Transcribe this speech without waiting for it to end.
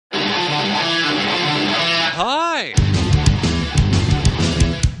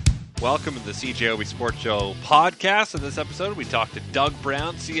Welcome to the CJOB Sports Show podcast. In this episode, we talk to Doug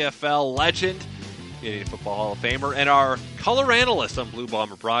Brown, CFL legend, Canadian Football Hall of Famer, and our color analyst on Blue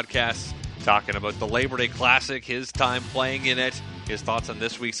Bomber broadcasts, talking about the Labor Day Classic, his time playing in it, his thoughts on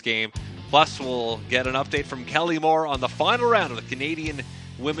this week's game. Plus, we'll get an update from Kelly Moore on the final round of the Canadian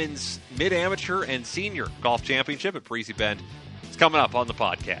Women's Mid-Amateur and Senior Golf Championship at Breezy Bend. It's coming up on the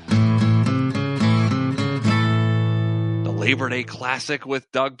podcast. Labor Day Classic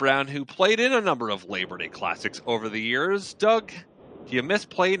with Doug Brown, who played in a number of Labor Day Classics over the years. Doug, do you miss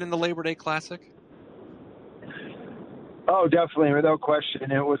playing in the Labor Day Classic? Oh, definitely, without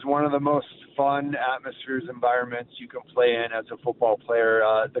question. It was one of the most fun atmospheres, environments you can play in as a football player.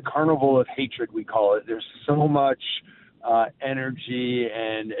 The carnival of hatred, we call it. There's so much energy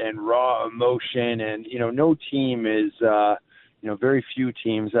and raw emotion, and no team is. Very few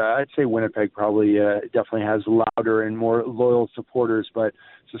teams. I'd say Winnipeg probably definitely has louder and more loyal supporters, but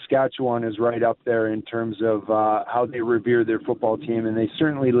Saskatchewan is right up there in terms of how they revere their football team, and they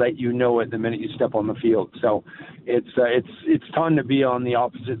certainly let you know it the minute you step on the field. So it's fun to be on the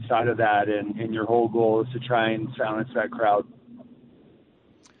opposite side of that, and your whole goal is to try and silence that crowd.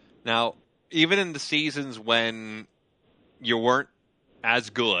 Now, even in the seasons when you weren't as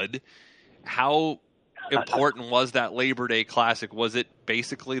good, how important was that Labor Day Classic? Was it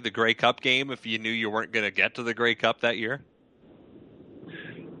basically the Grey Cup game if you knew you weren't going to get to the Grey Cup that year?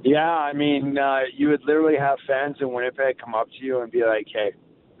 Yeah, I mean, you would literally have fans in Winnipeg come up to you and be like, hey,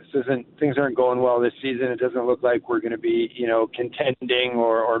 things aren't going well this season. It doesn't look like we're going to be, contending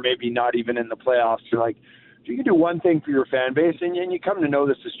or maybe not even in the playoffs. You're like, if you can do one thing for your fan base, and you come to know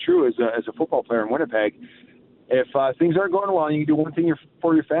this is true as a football player in Winnipeg, if things aren't going well and you can do one thing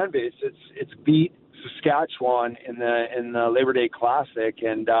for your fan base, it's beat Saskatchewan in the Labor Day Classic,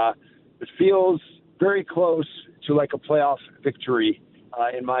 and it feels very close to like a playoff victory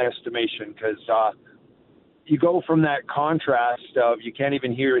in my estimation, because you go from that contrast of you can't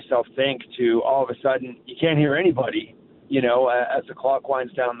even hear yourself think to all of a sudden you can't hear anybody. As the clock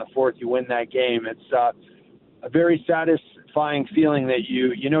winds down the fourth, you win that game. It's a very satisfying feeling that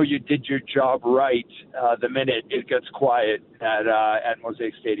you did your job right the minute it gets quiet at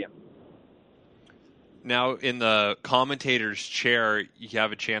Mosaic Stadium. Now, in the commentator's chair, you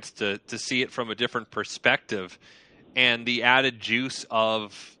have a chance to see it from a different perspective, and the added juice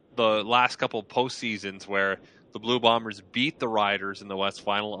of the last couple postseasons where the Blue Bombers beat the Riders in the West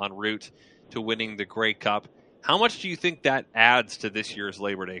Final en route to winning the Grey Cup. How much do you think that adds to this year's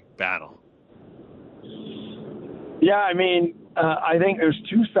Labor Day battle? Yeah, I mean, I think there's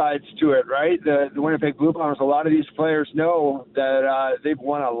two sides to it, right? The Winnipeg Blue Bombers, a lot of these players know that they've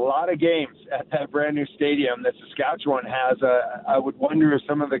won a lot of games at that brand new stadium that Saskatchewan has. I would wonder if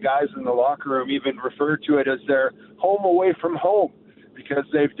some of the guys in the locker room even refer to it as their home away from home, because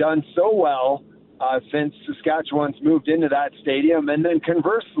they've done so well since Saskatchewan's moved into that stadium. And then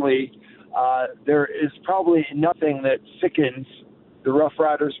conversely, there is probably nothing that sickens the Rough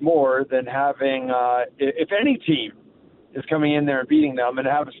Riders more than having, if any team is coming in there and beating them, and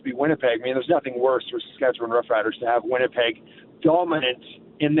it happens to be Winnipeg. I mean, there's nothing worse for Saskatchewan Rough Riders to have Winnipeg dominant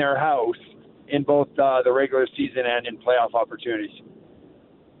in their house in both the regular season and in playoff opportunities.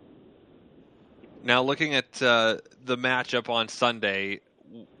 Now, looking at the matchup on Sunday,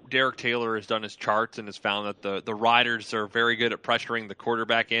 Derek Taylor has done his charts and has found that the Riders are very good at pressuring the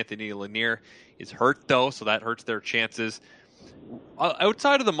quarterback. Anthony Lanier is hurt, though, so that hurts their chances.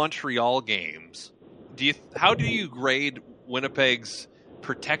 Outside of the Montreal games, how do you grade Winnipeg's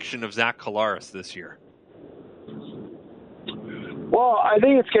protection of Zach Collaros this year? Well, I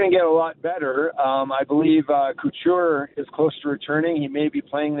think it's going to get a lot better. I believe Couture is close to returning. He may be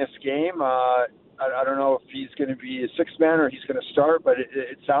playing this game. I don't know if he's going to be a sixth man or he's going to start, but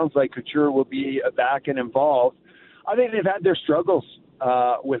it sounds like Couture will be back and involved. I think they've had their struggles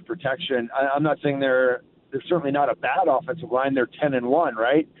with protection. I'm not saying they're certainly not a bad offensive line. They're 10-1,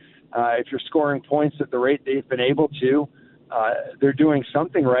 right? If you're scoring points at the rate they've been able to, they're doing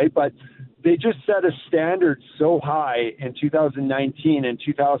something right. But they just set a standard so high in 2019 and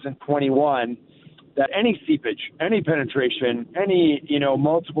 2021 that any seepage, any penetration, any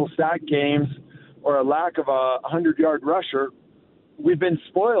multiple sack games, or a lack of a 100-yard rusher, we've been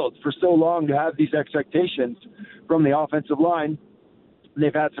spoiled for so long to have these expectations from the offensive line.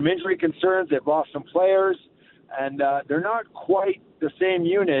 They've had some injury concerns. They've lost some players, and they're not quite the same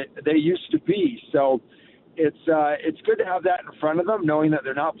unit they used to be. So it's good to have that in front of them, knowing that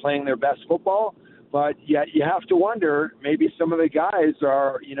they're not playing their best football. But yet you have to wonder, maybe some of the guys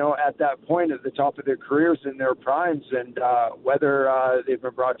are, at that point at the top of their careers in their primes, and whether they've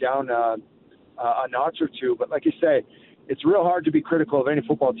been brought down a notch or two. But like you say, it's real hard to be critical of any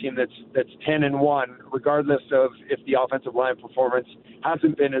football team that's 10-1, regardless of if the offensive line performance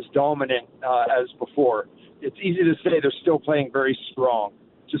hasn't been as dominant as before. It's easy to say they're still playing very strong,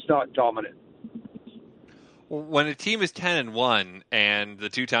 just not dominant. When a team is 10-1 and the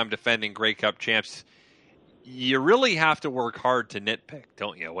two-time defending Grey Cup champs, you really have to work hard to nitpick,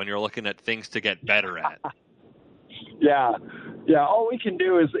 don't you, when you're looking at things to get better at? Yeah. All we can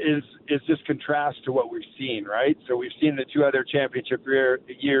do is just contrast to what we've seen, right? So we've seen the two other championship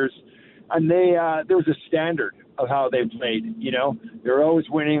years, and there was a standard of how they played. They were always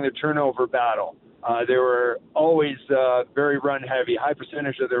winning the turnover battle. They were always very run heavy. High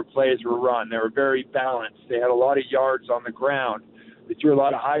percentage of their plays were run. They were very balanced. They had a lot of yards on the ground. They threw a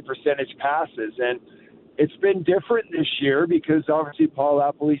lot of high percentage passes, and it's been different this year because obviously Paul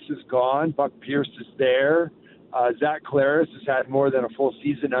LaPolice is gone. Buck Pierce is there. Zach Claris has had more than a full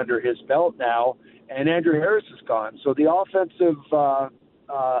season under his belt now, and Andrew Harris is gone. So the offensive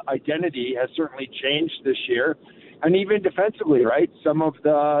identity has certainly changed this year, and even defensively, right? Some of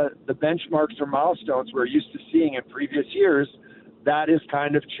the benchmarks or milestones we're used to seeing in previous years, that is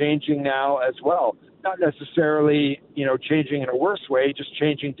kind of changing now as well. Not necessarily, changing in a worse way, just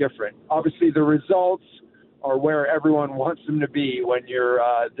changing different. Obviously, the results are where everyone wants them to be when you're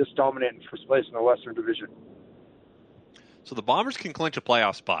this dominant in first place in the Western Division. So the Bombers can clinch a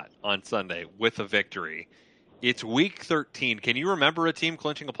playoff spot on Sunday with a victory. It's week 13. Can you remember a team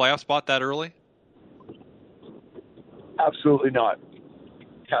clinching a playoff spot that early? Absolutely not.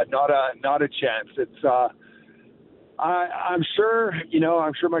 Yeah, not a chance. It's I'm sure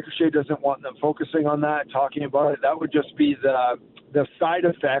Mike O'Shea doesn't want them focusing on that, talking about it. That would just be the side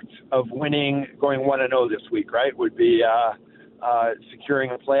effect of winning, going 1-0 this week, right? Would be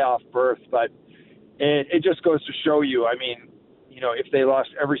securing a playoff berth, but it just goes to show you, if they lost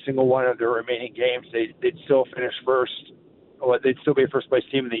every single one of their remaining games, they'd still finish first. Well, they'd still be a first-place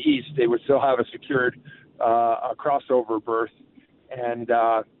team in the East. They would still have a secured a crossover berth. And,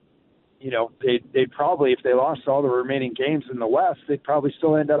 they'd probably, if they lost all the remaining games in the West, they'd probably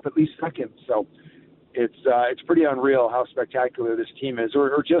still end up at least second. So it's pretty unreal how spectacular this team is,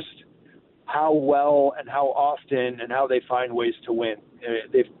 or just how well and how often and how they find ways to win.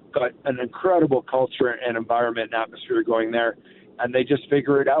 They've got an incredible culture and environment and atmosphere going there, and they just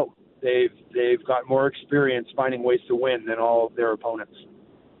figure it out. They've got more experience finding ways to win than all of their opponents.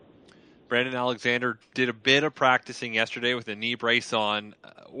 Brandon Alexander did a bit of practicing yesterday with a knee brace on.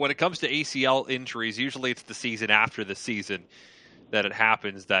 When it comes to ACL injuries, usually it's the season after the season that it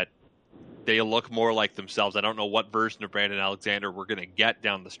happens that they look more like themselves. I don't know what version of Brandon Alexander we're going to get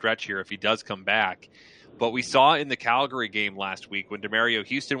down the stretch here if he does come back. But we saw in the Calgary game last week when DeMario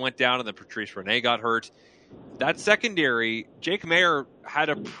Houston went down and then Patrice Rene got hurt. That secondary, Jake Maier had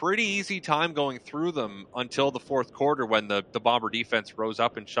a pretty easy time going through them until the fourth quarter when the Bomber defense rose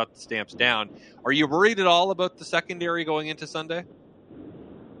up and shut the Stamps down. Are you worried at all about the secondary going into Sunday?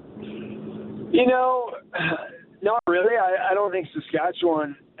 Not really. I don't think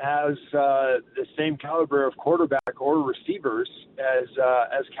Saskatchewan has the same caliber of quarterback or receivers as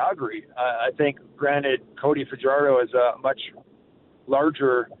Calgary. I think, granted, Cody Fajardo has a much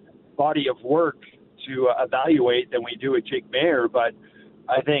larger body of work to evaluate than we do with Jake Maier, but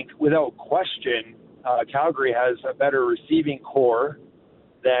I think without question, Calgary has a better receiving core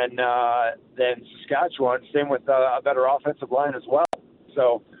than Saskatchewan. Same with a better offensive line as well.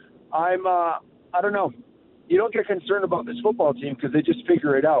 So I don't know. You don't get concerned about this football team because they just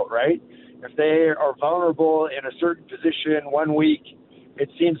figure it out, right? If they are vulnerable in a certain position one week, it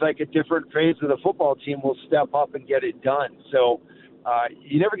seems like a different phase of the football team will step up and get it done. So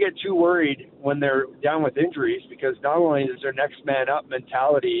you never get too worried when they're down with injuries because not only is their next man up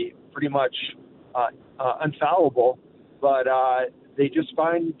mentality pretty much unfallible, but they just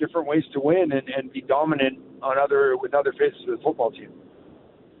find different ways to win and be dominant with other phases of the football team.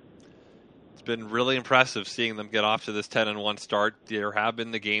 It's been really impressive seeing them get off to this 10-1 start. There have been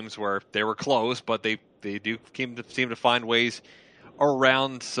the games where they were close, but they do seem to find ways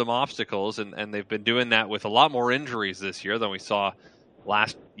around some obstacles, and they've been doing that with a lot more injuries this year than we saw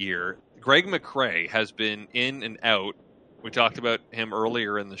last year. Greg McCrae has been in and out. We talked about him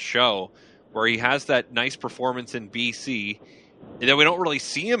earlier in the show, where he has that nice performance in BC, and then we don't really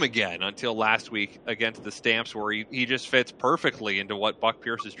see him again until last week against the Stamps, where he just fits perfectly into what Buck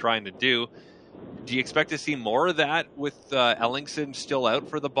Pierce is trying to do. Do you expect to see more of that with Ellingson still out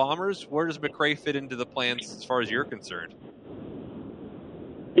for the Bombers? Where does McCrae fit into the plans as far as you're concerned?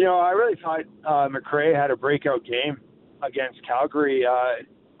 I really thought McCrae had a breakout game against Calgary.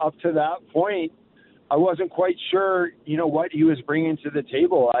 Up to that point, I wasn't quite sure, what he was bringing to the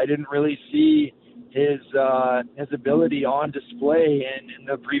table. I didn't really see his ability on display in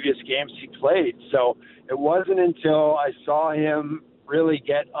the previous games he played. So it wasn't until I saw him really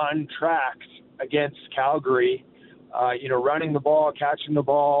get untracked against Calgary, running the ball, catching the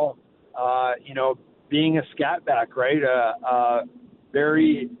ball, being a scat back, right?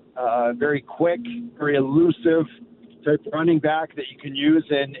 Very quick, very elusive type running back that you can use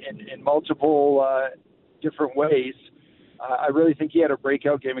in multiple different ways. I really think he had a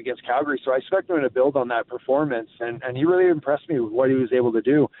breakout game against Calgary, so I expect him to build on that performance, and he really impressed me with what he was able to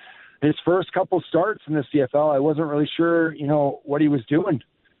do. His first couple starts in the CFL, I wasn't really sure, what he was doing.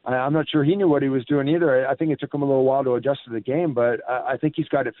 I'm not sure he knew what he was doing either. I think it took him a little while to adjust to the game, but I think he's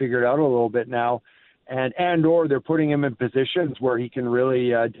got it figured out a little bit now, or they're putting him in positions where he can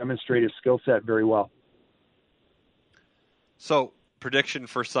really demonstrate his skill set very well. So, prediction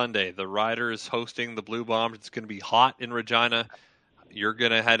for Sunday. The Riders hosting the Blue Bombers. It's going to be hot in Regina. You're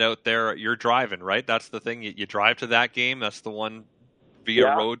going to head out there. You're driving, right? That's the thing. You drive to that game. That's the one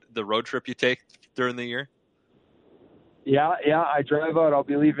via the road trip you take during the year? Yeah. I drive out. I'll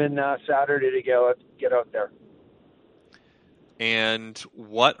be leaving Saturday to get out there. And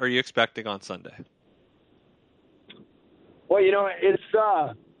what are you expecting on Sunday? Well,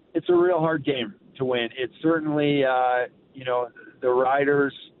 it's a real hard game to win. It's certainly, the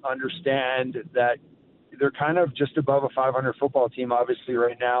Riders understand that they're kind of just above a 500 football team, obviously,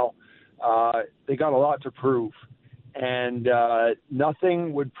 right now. They got a lot to prove. And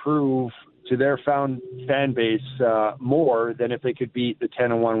nothing would prove to their fan base more than if they could beat the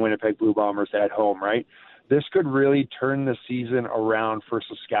 10-1 Winnipeg Blue Bombers at home, right? This could really turn the season around for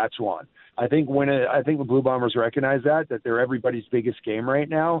Saskatchewan. I think the Blue Bombers recognize that they're everybody's biggest game right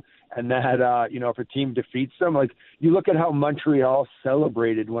now, and that if a team defeats them, like you look at how Montreal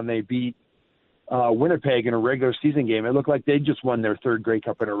celebrated when they beat Winnipeg in a regular season game. It looked like they just won their third Grey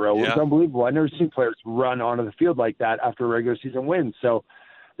Cup in a row. Yeah. It was unbelievable. I've never seen players run onto the field like that after a regular season win. So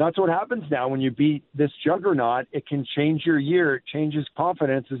that's what happens now when you beat this juggernaut. It can change your year. It changes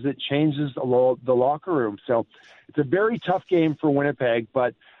confidence as it changes the locker room. So it's a very tough game for Winnipeg,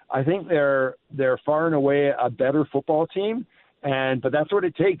 but I think they're far and away a better football team. But that's what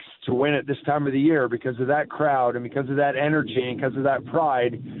it takes to win at this time of the year, because of that crowd and because of that energy and because of that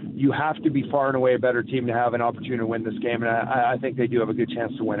pride. You have to be far and away a better team to have an opportunity to win this game, and I think they do have a good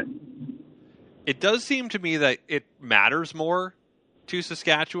chance to win it. It does seem to me that it matters more to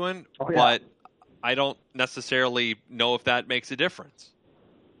Saskatchewan, but I don't necessarily know if that makes a difference.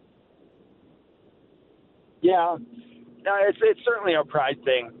 Yeah. No, it's certainly a pride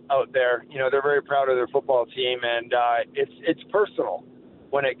thing out there. They're very proud of their football team, and it's personal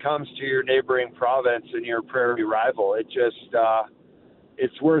when it comes to your neighboring province and your prairie rival. It just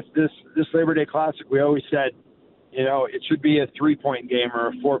it's worth this Labor Day Classic. We always said, it should be a 3-point game or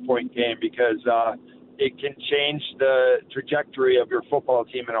a 4-point game, because it can change the trajectory of your football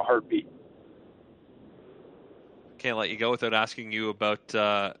team in a heartbeat. Can't let you go without asking you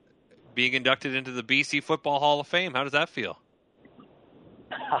about being inducted into the BC Football Hall of Fame. How does that feel?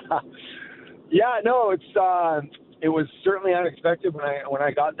 It was certainly unexpected when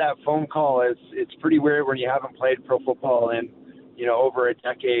I got that phone call. It's pretty weird when you haven't played pro football in over a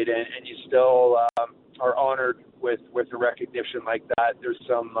decade and you still are honored with a recognition like that. There's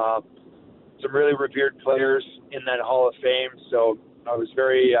some really revered players in that Hall of Fame, so I was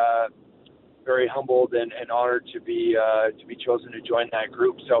very humbled and honored to be chosen to join that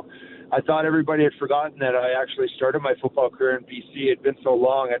group. So I thought everybody had forgotten that I actually started my football career in BC. It had been so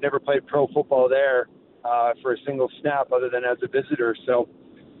long. I'd never played pro football there for a single snap other than as a visitor. So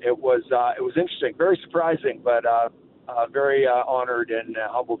it was interesting, very surprising, but very honored and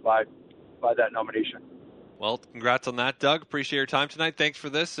humbled by that nomination. Well, congrats on that, Doug. Appreciate your time tonight. Thanks for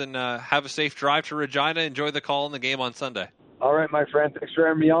this, and have a safe drive to Regina. Enjoy the call in the game on Sunday. All right, my friend. Thanks for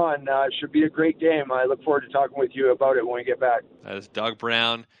having me on. It should be a great game. I look forward to talking with you about it when we get back. That is Doug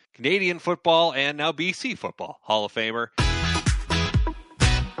Brown, Canadian football and now BC football Hall of Famer.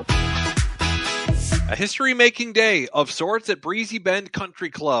 A history-making day of sorts at Breezy Bend Country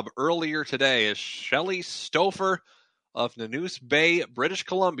Club earlier today as Shelley Stouffer of Nanoose Bay, British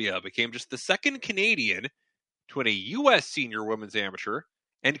Columbia, became just the second Canadian to win a U.S. Senior Women's Amateur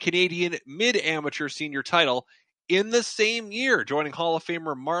and Canadian Mid-Amateur Senior title in the same year, joining Hall of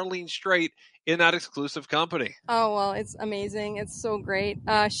Famer Marlene Straight in that exclusive company. Oh, well, it's amazing. It's so great.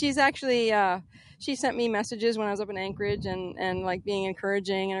 She's actually, she sent me messages when I was up in Anchorage and like being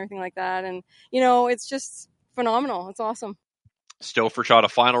encouraging and everything like that. And, it's just phenomenal. It's awesome. Stouffer shot a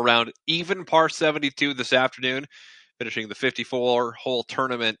final round even par 72 this afternoon, finishing the 54-hole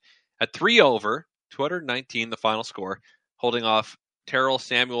tournament at 3 over, 219 the final score, holding off Terrell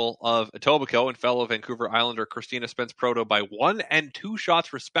Samuel of Etobicoke and fellow Vancouver Islander Christina Spence-Proto by 1 and 2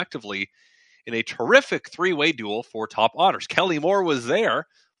 shots respectively in a terrific three-way duel for top honors. Kelly Moore was there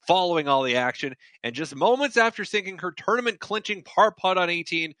following all the action, and just moments after sinking her tournament-clinching par putt on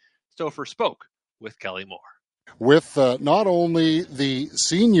 18, Stauffer spoke with Kelly Moore. With not only the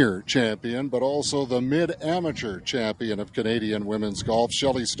senior champion, but also the mid-amateur champion of Canadian women's golf,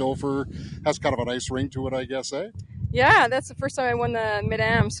 Shelley Stauffer has kind of a nice ring to it, I guess, eh? Yeah, that's the first time I won the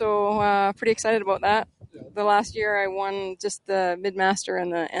mid-am, so pretty excited about that. The last year I won just the mid-master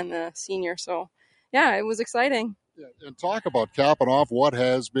and the senior, so yeah, it was exciting. Yeah, and talk about capping off what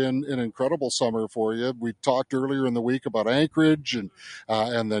has been an incredible summer for you. We talked earlier in the week about Anchorage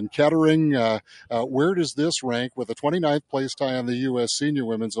and then Kettering. Where does this rank with a 29th place tie on the U.S. Senior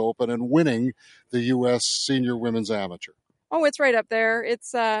Women's Open and winning the U.S. Senior Women's Amateur? Oh, it's right up there.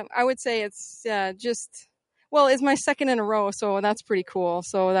 It's I would say it's just. Well, it's my second in a row, so that's pretty cool.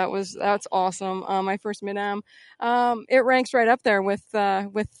 So that's awesome. My first mid-am. It ranks right up there with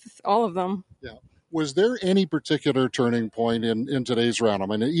all of them. Yeah. Was there any particular turning point in today's round? I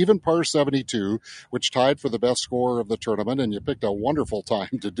mean, even par 72, which tied for the best score of the tournament, and you picked a wonderful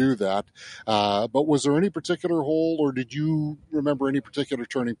time to do that. But was there any particular hole, or did you remember any particular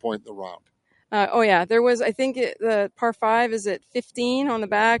turning point in the round? Oh, yeah. There was, I think, the par 5 is at 15 on the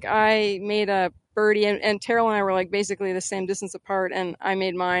back. I made a birdie, and Terrell and I were like basically the same distance apart, and I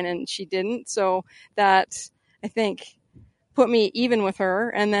made mine, and she didn't. So that, I think, put me even with her.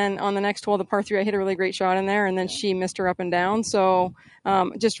 And then on the next hole, the par 3, I hit a really great shot in there, and then she missed her up and down. So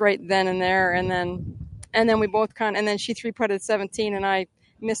just right then and there, and then we both and then she 3-putted 17, and I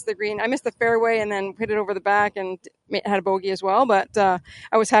missed the green. I missed the fairway and then hit it over the back and had a bogey as well. But I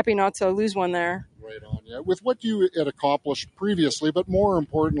was happy not to lose one there. Right on, yeah. With what you had accomplished previously, but more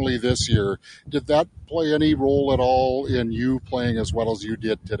importantly this year, did that play any role at all in you playing as well as you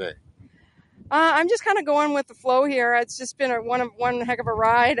did today? I'm just kind of going with the flow here. It's just been one heck of a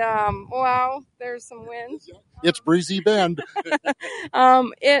ride. Wow, there's some wind. It's Breezy Bend. I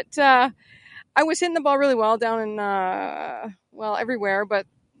was hitting the ball really well down in everywhere, but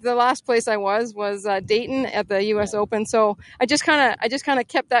the last place I was Dayton at the U.S. Open. So I just kind of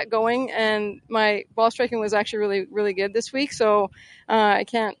kept that going, and my ball striking was actually really, really good this week. So I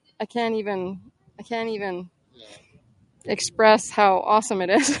can't even express how awesome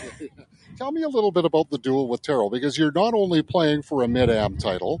it is. Tell me a little bit about the duel with Terrell, because you're not only playing for a mid-am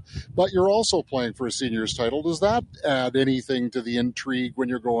title, but you're also playing for a seniors title. Does that add anything to the intrigue when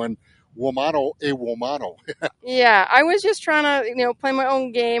you're going Womano a Womano? Yeah, I was just trying to, play my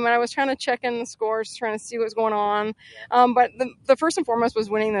own game, and I was trying to check in the scores, trying to see what was going on. But the first and foremost was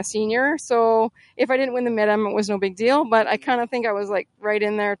winning the senior. So if I didn't win the mid-am, it was no big deal. But I kind of think I was like right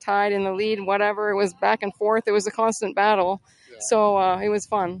in there, tied in the lead, whatever. It was back and forth. It was a constant battle. So it was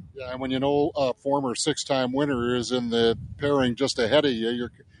fun. Yeah, and when a former 6-time winner is in the pairing just ahead of you,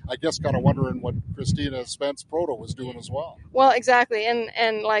 you're, I guess, kind of wondering what Christina Spence-Proto was doing as well. Well, exactly,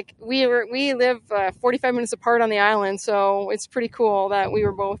 and like we live 45 minutes apart on the island, so it's pretty cool that we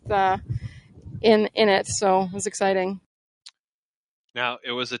were both in it. So it was exciting. Now,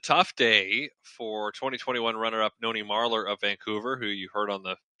 it was a tough day for 2021 runner-up Noni Marler of Vancouver, who you heard on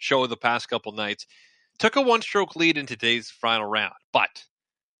the show the past couple nights. Took a one-stroke lead in today's final round, but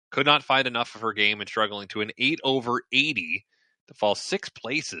could not find enough of her game and struggling to an 8 over 80 to fall 6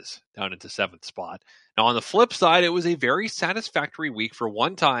 places down into 7th spot. Now, on the flip side, it was a very satisfactory week for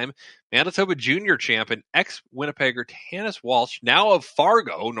one-time Manitoba Junior champ and ex-Winnipegger Tanis Walsh, now of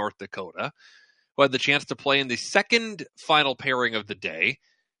Fargo, North Dakota, who had the chance to play in the second final pairing of the day,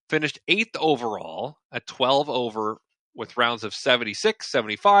 finished 8th overall at 12 over with rounds of 76,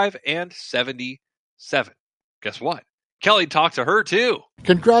 75, and 77. Guess what? Kelly talked to her too.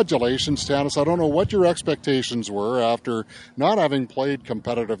 Congratulations, Tanis. I don't know what your expectations were after not having played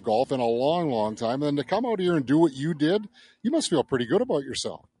competitive golf in a long, long time. And to come out here and do what you did, you must feel pretty good about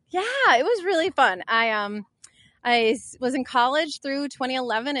yourself. Yeah, it was really fun. I was in college through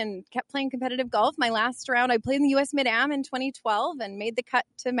 2011 and kept playing competitive golf. My last round, I played in the U.S. Mid-Am in 2012 and made the cut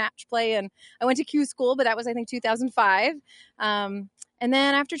to match play. And I went to Q school, but that was, I think, 2005. And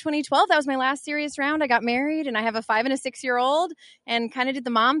then after 2012, that was my last serious round. I got married, and I have a 5 and a 6-year-old, and kind of did the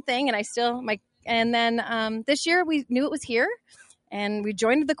mom thing. And then this year we knew it was here, and we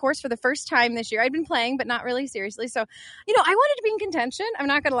joined the course for the first time this year. I'd been playing, but not really seriously. So, I wanted to be in contention. I'm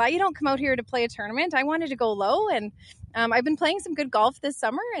not going to lie. You don't come out here to play a tournament. I wanted to go low, and I've been playing some good golf this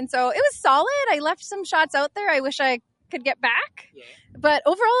summer, and so it was solid. I left some shots out there. I wish I could get back, but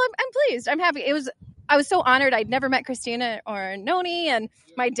overall, I'm pleased. I'm happy. I was so honored. I'd never met Christina or Noni, and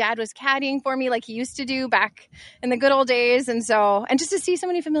my dad was caddying for me like he used to do back in the good old days. And just to see so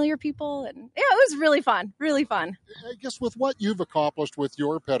many familiar people, and yeah, it was really fun, really fun. I guess with what you've accomplished with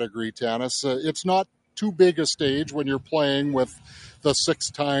your pedigree, Tanis, it's not too big a stage when you're playing with the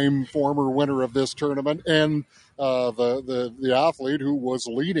 6-time former winner of this tournament and the athlete who was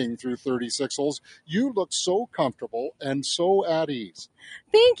leading through 36 holes. You look so comfortable and so at ease.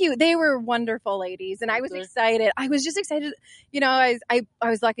 Thank you. They were wonderful ladies, and I was excited. I was just excited. I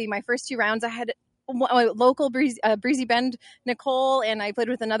was lucky. My first 2 rounds, I had a local Breezy Bend, Nicole, and I played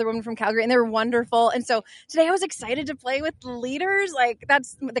with another woman from Calgary, and they were wonderful. And so today I was excited to play with leaders. Like,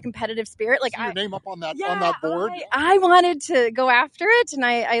 that's the competitive spirit. Like, your name up on that board. I wanted to go after it, and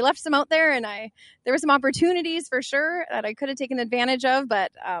I left some out there, and there were some opportunities for sure that I could have taken advantage of,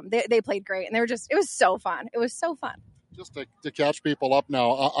 but they played great, and it was so fun. It was so fun. Just to catch people up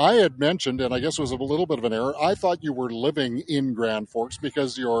now, I had mentioned, and I guess it was a little bit of an error, I thought you were living in Grand Forks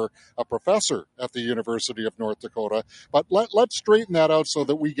because you're a professor at the University of North Dakota. But let's straighten that out so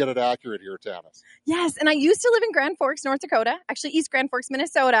that we get it accurate here, Tanis. Yes, and I used to live in Grand Forks, North Dakota, actually East Grand Forks,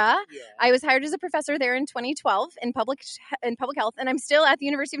 Minnesota. Yeah. I was hired as a professor there in 2012 in public health, and I'm still at the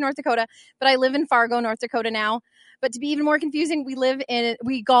University of North Dakota, but I live in Fargo, North Dakota now. But to be even more confusing,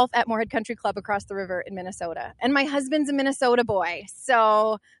 we golf at Moorhead Country Club across the river in Minnesota. And my husband's a Minnesota boy.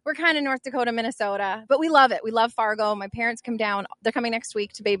 So we're kind of North Dakota, Minnesota. But we love it. We love Fargo. My parents come down. They're coming next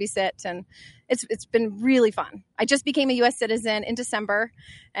week to babysit. And it's been really fun. I just became a U.S. citizen in December.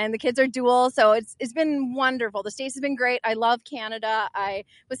 And the kids are dual. So it's been wonderful. The States has been great. I love Canada. I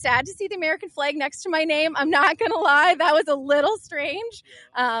was sad to see the American flag next to my name. I'm not going to lie. That was a little strange.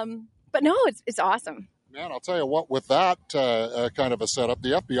 But no, it's awesome. Man, I'll tell you what, with that kind of a setup,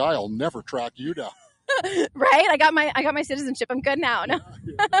 the FBI will never track you down. Right? I got my citizenship. I'm good now. No?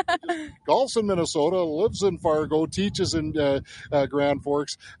 Golfs in Minnesota, lives in Fargo, teaches in Grand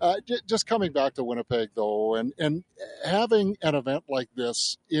Forks. Just coming back to Winnipeg, though, and having an event like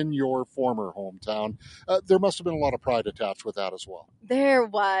this in your former hometown, there must have been a lot of pride attached with that as well. There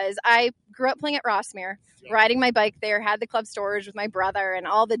was. I grew up playing at Rossmere, riding my bike there, had the club storage with my brother and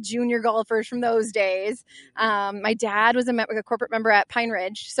all the junior golfers from those days. My dad was a corporate member at Pine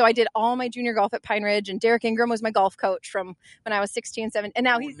Ridge, so I did all my junior golf at Pine Ridge, and Derek Ingram was my golf coach from when I was 16, 17, and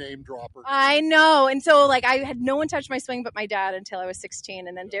now he's name dropper. I know, and so I had no one touch my swing but my dad until I was 16,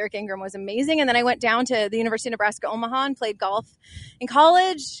 and then Derek Ingram was amazing, and then I went down to the University of Nebraska Omaha and played golf in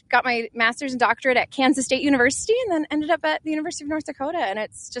college, got my master's and doctorate at Kansas State University, and then ended up at the University of North Dakota, and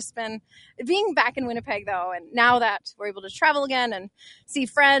it's just been being back in Winnipeg though, and now that we're able to travel again and see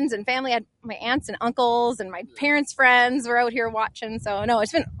friends and family, I had my aunts and uncles and my parents' friends were out here watching. So no,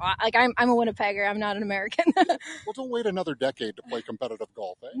 it's been like I'm a Winnipegger. I'm not an American. Well, don't wait another decade to play competitive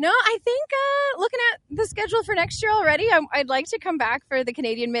golf. Eh? No, I think looking at the schedule for next year already, I'd like to come back for the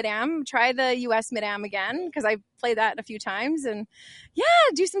Canadian Mid-Am, try the U.S. Mid-Am again because I've played that a few times, and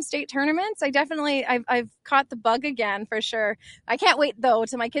do some state tournaments. I've caught the bug again for sure. I can't wait though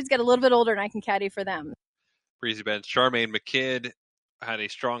till my kids get a little bit older and I can caddy for them. Breezy Bend's Charmaine McKidd had a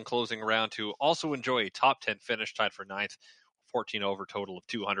strong closing round to also enjoy a top 10 finish, tied for 9th, 14 over, total of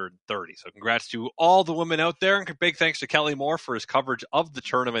 230. So congrats to all the women out there, and big thanks to Kelly Moore for his coverage of the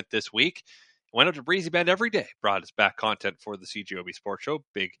tournament this week. Went up to Breezy Bend every day, brought us back content for the CJOB Sports Show.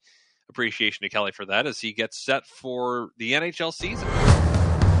 Big appreciation to Kelly for that as he gets set for the NHL season.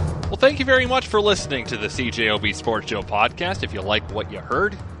 Well, thank you very much for listening to the CJOB Sports Show podcast. If you like what you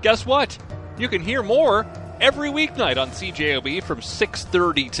heard, guess what? You can hear more every weeknight on CJOB from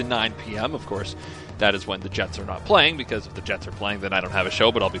 6:30 to 9 p.m. Of course, that is when the Jets are not playing, because if the Jets are playing, then I don't have a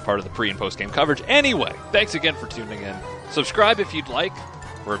show, but I'll be part of the pre- and post-game coverage. Anyway, thanks again for tuning in. Subscribe if you'd like.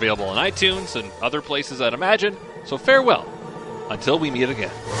 We're available on iTunes and other places, I'd imagine. So farewell, until we meet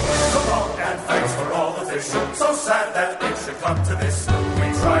again. So long and thanks for all the fish. So sad that it should come to this.